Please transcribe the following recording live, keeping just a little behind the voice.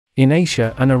In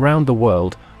Asia and around the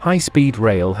world, high-speed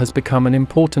rail has become an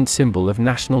important symbol of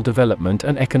national development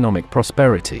and economic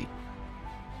prosperity.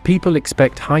 People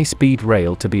expect high-speed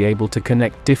rail to be able to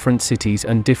connect different cities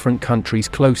and different countries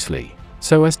closely,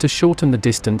 so as to shorten the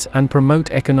distance and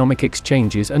promote economic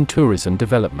exchanges and tourism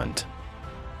development.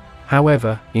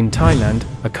 However, in Thailand,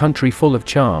 a country full of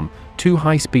charm, two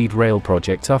high-speed rail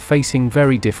projects are facing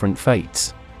very different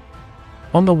fates.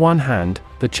 On the one hand,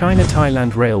 the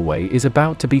China-Thailand Railway is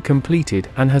about to be completed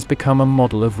and has become a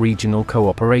model of regional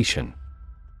cooperation.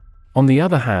 On the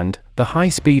other hand, the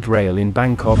high-speed rail in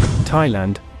Bangkok,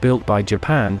 Thailand, built by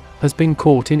Japan, has been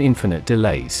caught in infinite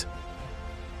delays.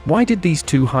 Why did these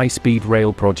two high-speed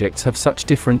rail projects have such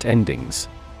different endings?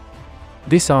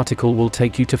 This article will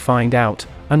take you to find out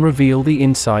and reveal the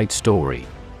inside story.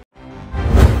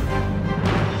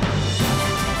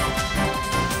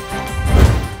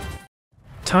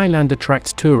 Thailand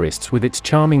attracts tourists with its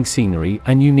charming scenery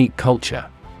and unique culture.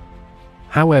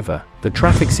 However, the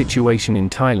traffic situation in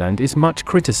Thailand is much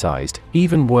criticized,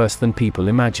 even worse than people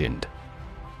imagined.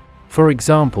 For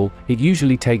example, it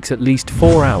usually takes at least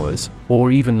 4 hours,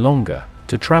 or even longer,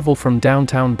 to travel from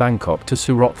downtown Bangkok to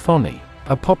Surat Thani,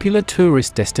 a popular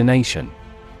tourist destination.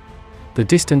 The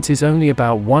distance is only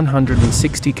about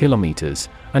 160 kilometers,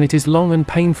 and it is long and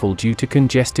painful due to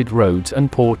congested roads and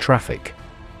poor traffic.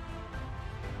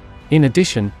 In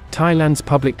addition, Thailand's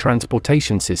public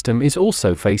transportation system is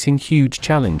also facing huge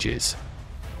challenges.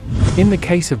 In the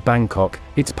case of Bangkok,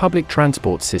 its public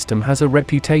transport system has a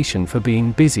reputation for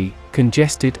being busy,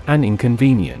 congested, and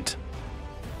inconvenient.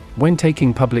 When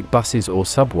taking public buses or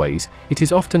subways, it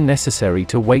is often necessary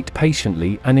to wait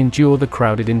patiently and endure the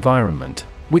crowded environment,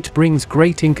 which brings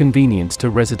great inconvenience to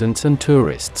residents and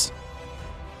tourists.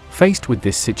 Faced with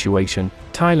this situation,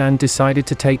 Thailand decided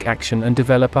to take action and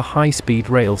develop a high-speed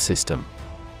rail system.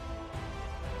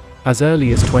 As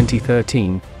early as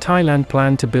 2013, Thailand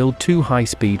planned to build two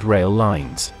high-speed rail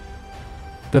lines.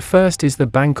 The first is the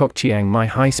Bangkok-Chiang Mai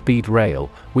high-speed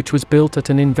rail, which was built at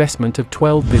an investment of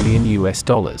 $12 billion.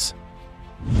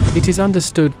 It is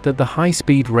understood that the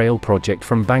high-speed rail project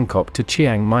from Bangkok to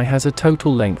Chiang Mai has a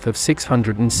total length of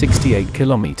 668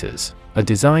 kilometers, a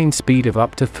design speed of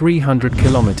up to 300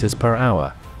 kilometers per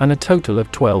hour, and a total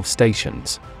of 12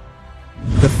 stations.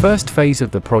 The first phase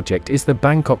of the project is the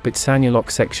Bangkok-Phitsanulok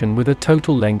section with a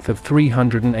total length of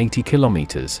 380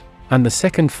 kilometers, and the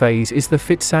second phase is the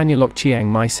Phitsanulok-Chiang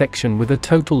Mai section with a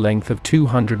total length of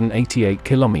 288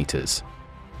 kilometers.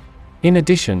 In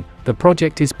addition, the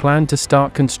project is planned to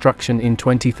start construction in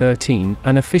 2013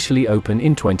 and officially open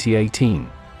in 2018.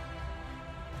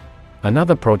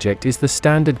 Another project is the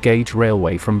standard gauge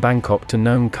railway from Bangkok to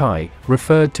Nong Khai,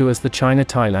 referred to as the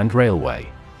China-Thailand Railway.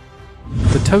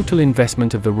 The total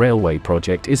investment of the railway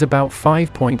project is about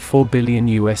 $5.4 billion,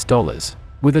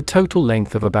 with a total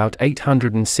length of about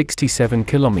 867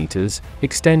 kilometers,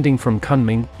 extending from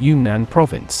Kunming, Yunnan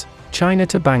Province, China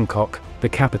to Bangkok, the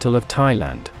capital of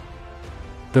Thailand.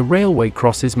 The railway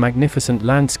crosses magnificent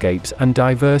landscapes and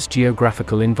diverse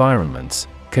geographical environments,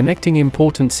 connecting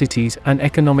important cities and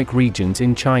economic regions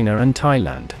in China and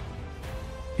Thailand.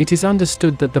 It is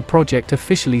understood that the project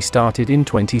officially started in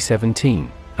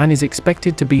 2017, and is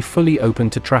expected to be fully open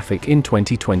to traffic in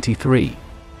 2023.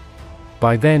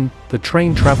 By then, the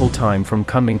train travel time from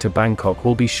Kunming to Bangkok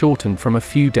will be shortened from a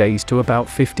few days to about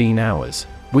 15 hours,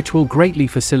 which will greatly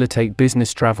facilitate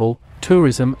business travel,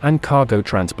 tourism, and cargo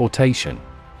transportation.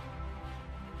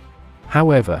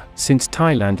 However, since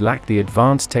Thailand lacked the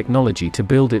advanced technology to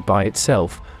build it by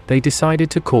itself, they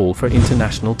decided to call for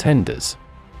international tenders.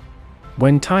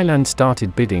 When Thailand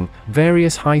started bidding,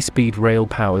 various high-speed rail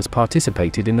powers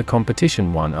participated in the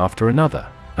competition one after another,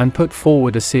 and put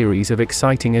forward a series of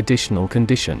exciting additional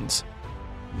conditions.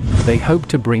 They hope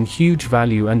to bring huge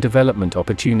value and development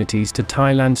opportunities to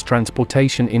Thailand's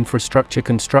transportation infrastructure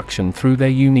construction through their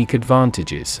unique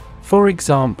advantages. For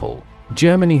example,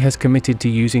 Germany has committed to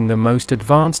using the most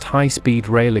advanced high-speed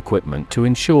rail equipment to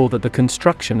ensure that the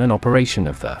construction and operation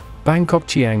of the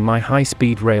Bangkok-Chiang Mai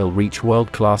high-speed rail reach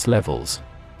world-class levels.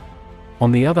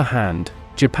 On the other hand,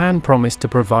 Japan promised to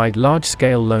provide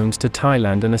large-scale loans to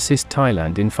Thailand and assist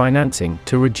Thailand in financing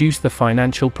to reduce the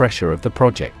financial pressure of the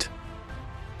project.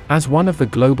 As one of the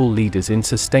global leaders in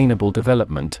sustainable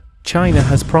development, China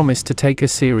has promised to take a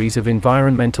series of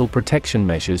environmental protection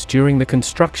measures during the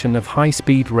construction of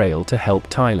high-speed rail to help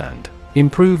Thailand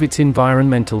improve its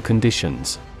environmental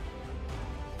conditions.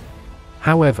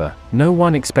 However, no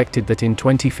one expected that in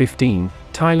 2015,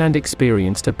 Thailand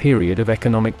experienced a period of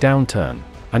economic downturn,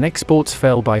 and exports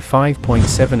fell by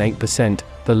 5.78%,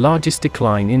 the largest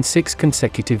decline in 6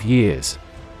 consecutive years.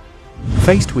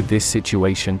 Faced with this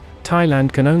situation,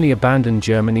 Thailand can only abandon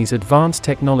Germany's advanced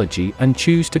technology and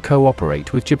choose to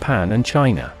cooperate with Japan and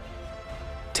China.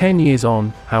 10 years on,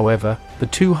 however, the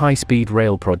two high-speed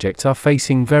rail projects are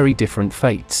facing very different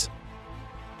fates.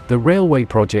 The railway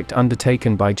project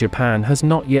undertaken by Japan has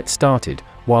not yet started,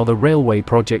 while the railway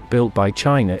project built by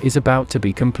China is about to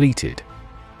be completed.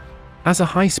 As a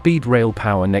high-speed rail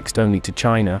power next only to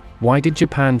China, why did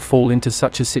Japan fall into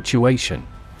such a situation?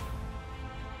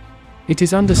 It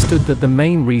is understood that the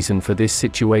main reason for this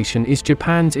situation is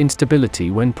Japan's instability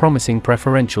when promising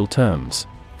preferential terms.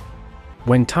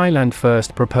 When Thailand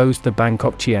first proposed the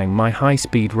Bangkok-Chiang Mai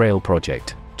high-speed rail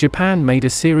project, Japan made a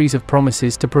series of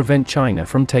promises to prevent China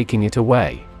from taking it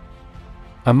away.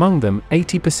 Among them,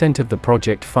 80% of the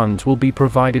project funds will be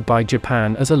provided by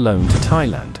Japan as a loan to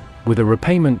Thailand, with a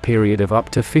repayment period of up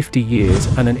to 50 years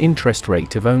and an interest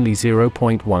rate of only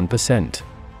 0.1%.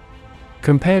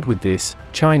 Compared with this,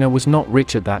 China was not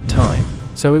rich at that time,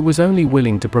 so it was only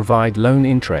willing to provide loan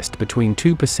interest between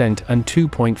 2% and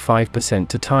 2.5%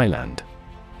 to Thailand.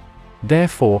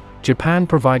 Therefore, Japan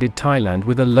provided Thailand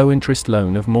with a low-interest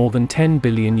loan of more than $10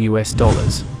 billion,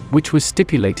 which was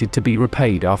stipulated to be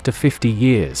repaid after 50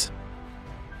 years.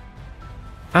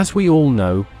 As we all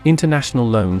know, international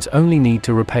loans only need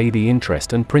to repay the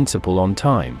interest and principal on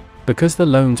time, because the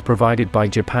loans provided by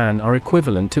Japan are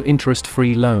equivalent to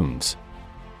interest-free loans.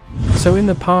 So in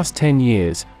the past 10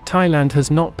 years, Thailand has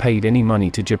not paid any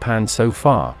money to Japan so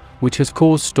far, which has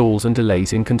caused stalls and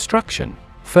delays in construction,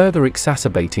 further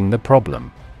exacerbating the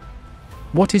problem.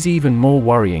 What is even more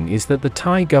worrying is that the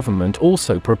Thai government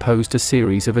also proposed a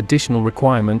series of additional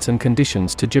requirements and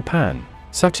conditions to Japan,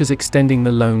 such as extending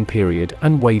the loan period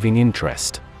and waiving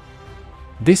interest.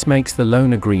 This makes the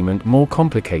loan agreement more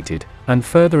complicated, and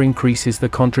further increases the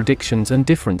contradictions and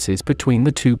differences between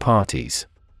the two parties.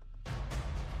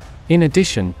 In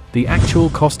addition, the actual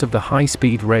cost of the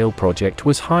high-speed rail project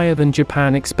was higher than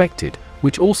Japan expected,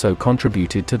 which also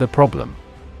contributed to the problem.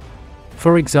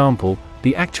 For example,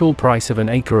 the actual price of an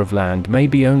acre of land may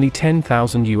be only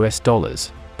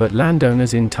 $10,000, but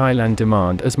landowners in Thailand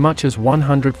demand as much as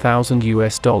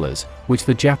 $100,000, which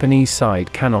the Japanese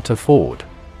side cannot afford.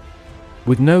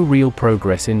 With no real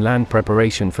progress in land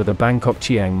preparation for the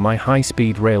Bangkok-Chiang Mai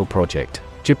high-speed rail project,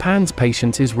 Japan's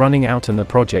patience is running out and the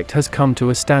project has come to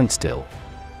a standstill.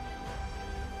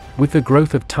 With the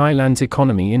growth of Thailand's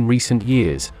economy in recent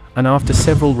years, and after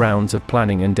several rounds of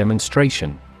planning and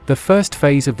demonstration, the first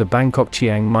phase of the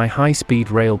Bangkok-Chiang Mai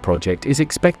high-speed rail project is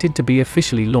expected to be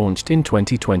officially launched in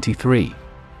 2023.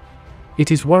 It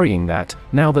is worrying that,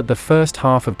 now that the first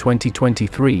half of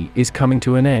 2023 is coming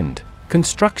to an end,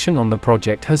 construction on the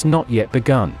project has not yet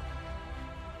begun.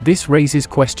 This raises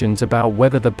questions about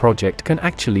whether the project can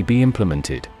actually be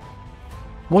implemented.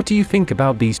 What do you think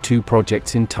about these two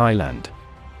projects in Thailand?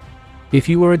 If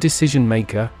you were a decision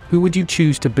maker, who would you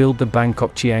choose to build the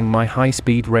Bangkok-Chiang Mai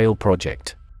high-speed rail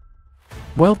project?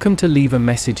 Welcome to leave a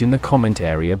message in the comment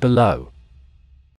area below.